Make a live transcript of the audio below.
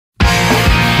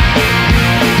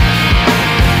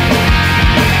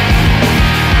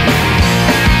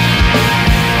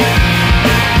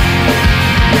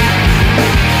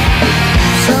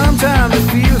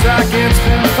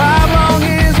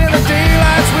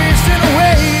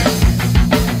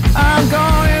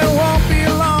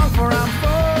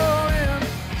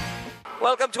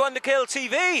to Kill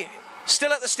TV.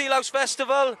 Still at the Steelhouse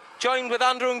Festival, joined with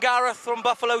Andrew and Gareth from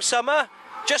Buffalo Summer.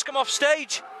 Just come off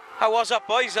stage. How was that,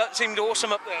 boys? That seemed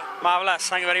awesome up there. Marvellous,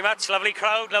 thank you very much. Lovely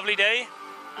crowd, lovely day.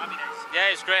 Happy days.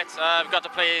 Yeah, it's great. We've got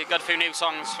a few new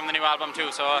songs from the new album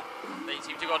too, so they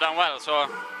seem to go down well, so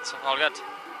it's all good.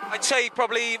 I'd say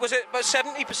probably, was it about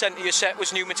 70% of your set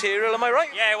was new material, am I right?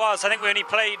 Yeah, it was. I think we only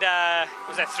played,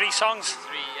 was there 3 songs?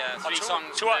 Three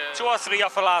songs. Two or three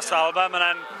off the last album, and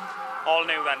then all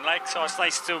new then, like, so it's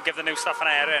nice to give the new stuff an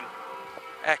air in.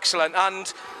 Excellent.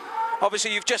 And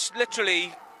obviously you've just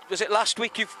literally, was it last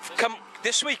week you've come,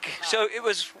 this week? So it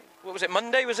was, what was it,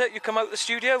 Monday was it? You come out the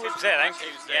studio? Tuesday, I think.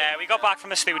 Tuesday. Yeah, we got back from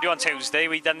the studio on Tuesday.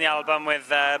 We done the album with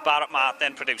Barrett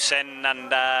Martin producing,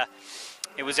 and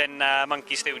it was in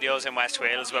Monkey Studios in West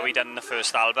Wales where we done the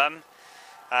first album.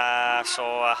 So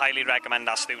I highly recommend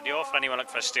that studio for anyone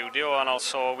looking for a studio, and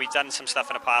also we've done some stuff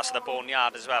in the past at the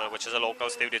Boneyard as well, which is a local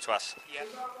studio to us. Yeah.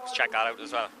 Let's check that out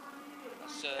as well.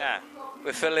 Yeah.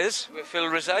 Where Phil is, where Phil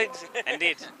resides.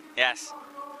 Indeed, yes.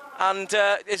 And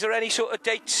is there any sort of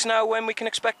dates now when we can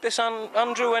expect this,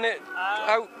 Andrew, when it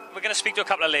out? We're going to speak to a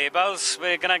couple of labels.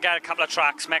 We're going to get a couple of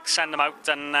tracks mixed, send them out,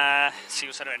 and see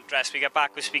what sort of interest we get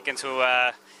back. We're speaking to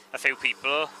a few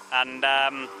people, and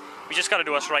we just got to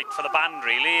do what's right for the band,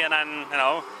 really, and then, you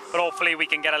know, but hopefully we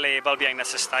can get a label behind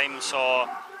us this time, so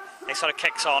it sort of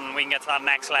kicks on, we can get to that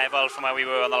next level from where we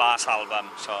were on the last album,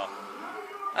 so.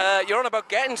 You're on about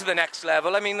getting to the next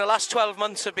level. I mean, the last 12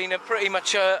 months have been pretty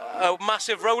much a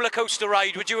massive roller coaster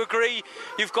ride. Would you agree?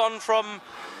 You've gone from,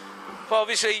 well,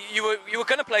 obviously you were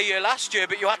going to play here last year,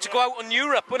 but you had to go out on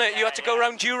Europe, wasn't it? You had to go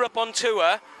around Europe on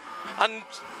tour, and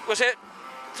was it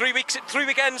 3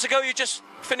 weekends ago you just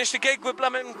finished a gig with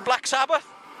Black Sabbath?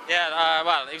 Yeah,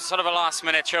 well, it was sort of a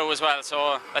last-minute show as well,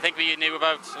 so I think we knew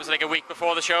about, it was like a week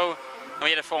before the show, and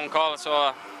we had a phone call,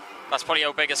 so that's probably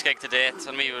our biggest gig to date,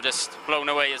 and we were just blown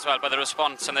away as well by the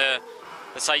response and the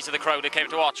size of the crowd that came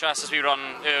to watch us as we run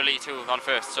early too on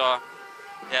first, so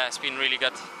yeah, it's been really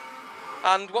good.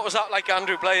 And what was that like,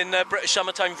 Andrew, playing British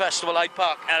Summertime Festival, Hyde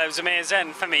Park? It was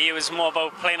amazing. For me, it was more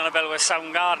about playing on a bill with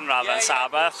Soundgarden rather than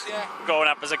Sabbath. Yeah. Growing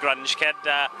up as a grunge kid,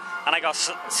 and I got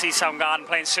to see Soundgarden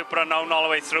playing Super Unknown all the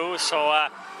way through, so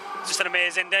just an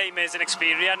amazing day, amazing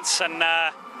experience, and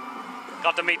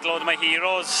got to meet a load of my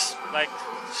heroes, like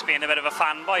just being a bit of a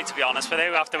fanboy, to be honest with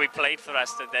you, after we played for the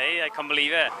rest of the day. I couldn't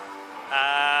believe it.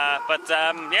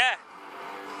 Yeah,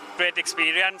 great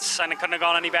experience, and it couldn't have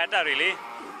gone any better, really.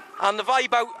 And the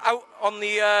vibe out on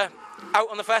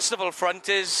the festival front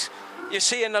is you're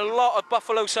seeing a lot of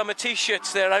Buffalo Summer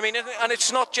T-shirts there. I mean, and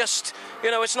it's not just, you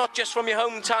know, it's not just from your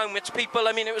hometown. It's people.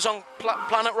 I mean, it was on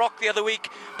Planet Rock the other week.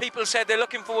 People said they're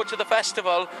looking forward to the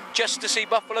festival just to see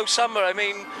Buffalo Summer. I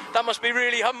mean, that must be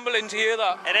really humbling to hear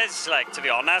that. It is, like, to be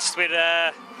honest,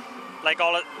 we're like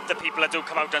all of the people that do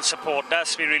come out and support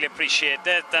us. We really appreciate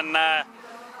it, and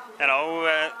you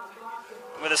know.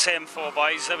 We're the same 4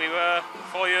 boys that we were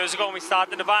 4 years ago when we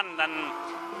started the band, and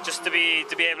just to be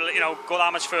able to, you know, go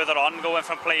that much further on, going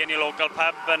from playing your local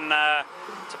pub and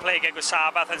to play a gig with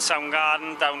Sabbath and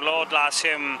Soundgarden, Download last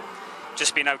year, and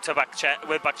just been out to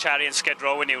with Buckcherry and Skid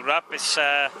Row in Europe. It's you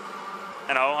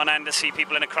know, and then to see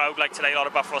people in a crowd like today, a lot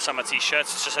of Buffalo Summer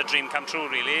T-shirts, it's just a dream come true,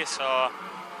 really. So.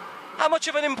 How much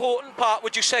of an important part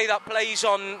would you say that plays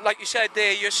on, like you said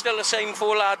there, you're still the same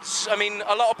 4 lads? I mean,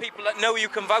 a lot of people that know you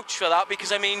can vouch for that,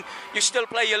 because I mean, you still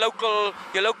play your local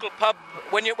pub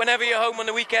whenever you're home on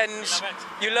the weekends.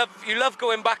 You love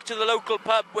going back to the local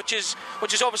pub, which is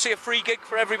obviously a free gig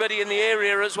for everybody in the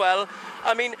area as well.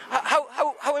 I mean,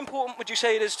 how important would you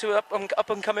say it is to up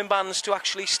and coming bands to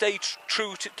actually stay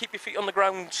true, to keep your feet on the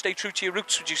ground, stay true to your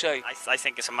roots? Would you say? I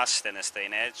think it's a must in this day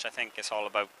and age. I think it's all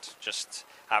about just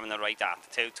having the right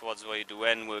attitude towards what you're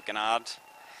doing, working hard,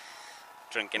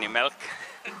 drinking your milk,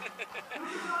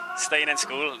 staying in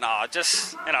school. No,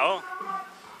 just, you know,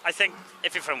 I think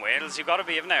if you're from Wales, you've got to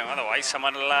be, haven't you? Otherwise,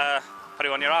 someone will put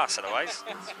you on your ass. Otherwise,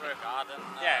 just work hard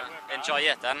and enjoy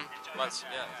it. Then, well,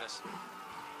 yeah, just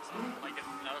like,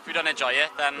 you know, if you don't enjoy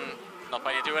it, then not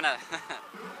why you're doing it.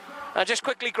 I'll just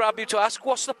quickly grab you to ask,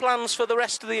 what's the plans for the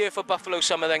rest of the year for Buffalo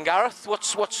Summer then, Gareth?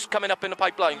 What's coming up in the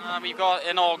pipeline? We've got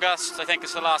in August, I think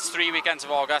it's the last 3 weekends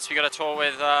of August, we got a tour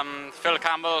with Phil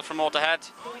Campbell from Motorhead.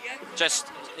 Oh,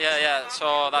 yeah?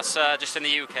 So that's just in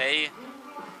the UK.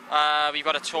 We've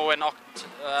got a tour in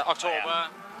October.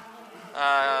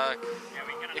 By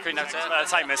the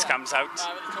time this comes out.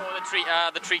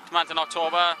 The treatment in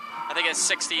October. I think it's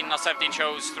 16 or 17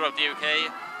 shows throughout the UK.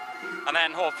 And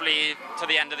then hopefully to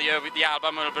the end of the year the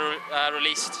album will be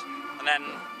released, and then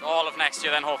all of next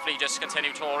year then hopefully just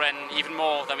continue touring even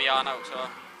more than we are now. So.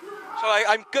 So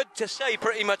I'm good to say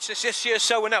pretty much this year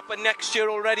sewing up, but next year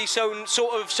already sort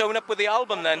of sewing up with the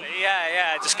album then.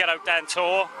 Yeah, just get out there and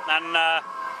tour, and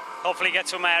hopefully get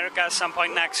to America at some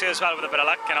point next year as well with a bit of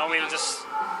luck. You know, we'll just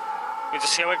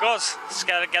see how it goes. Just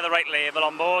get the right label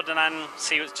on board, and then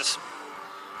see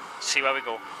where we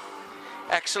go.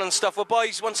 Excellent stuff. Well,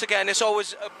 boys, once again, it's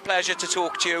always a pleasure to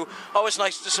talk to you. Always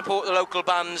nice to support the local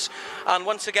bands. And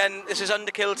once again, this is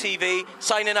Underkill TV,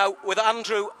 signing out with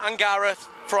Andrew and Gareth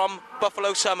from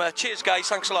Buffalo Summer. Cheers, guys.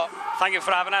 Thanks a lot. Thank you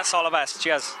for having us. All the best.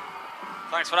 Cheers.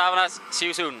 Thanks for having us. See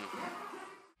you soon.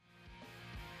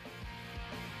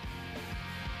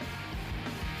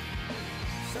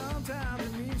 Sometimes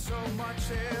it means so much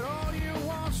that all you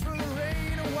want's for the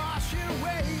rain to wash it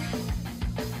away.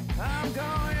 I'm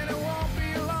going, it won't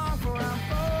be long for I'm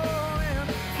falling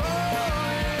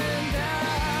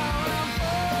down. I'm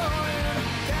falling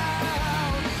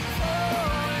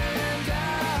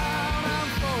down, I'm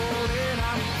falling.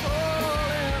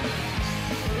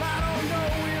 Well, I don't know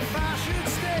if I should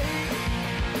stay.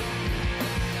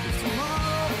 'Cause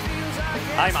tomorrow feels like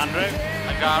I'm Andrew.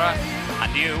 I'm Gareth.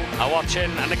 And you are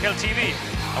watching Underkill TV,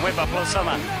 and we're Buffalo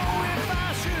Summer.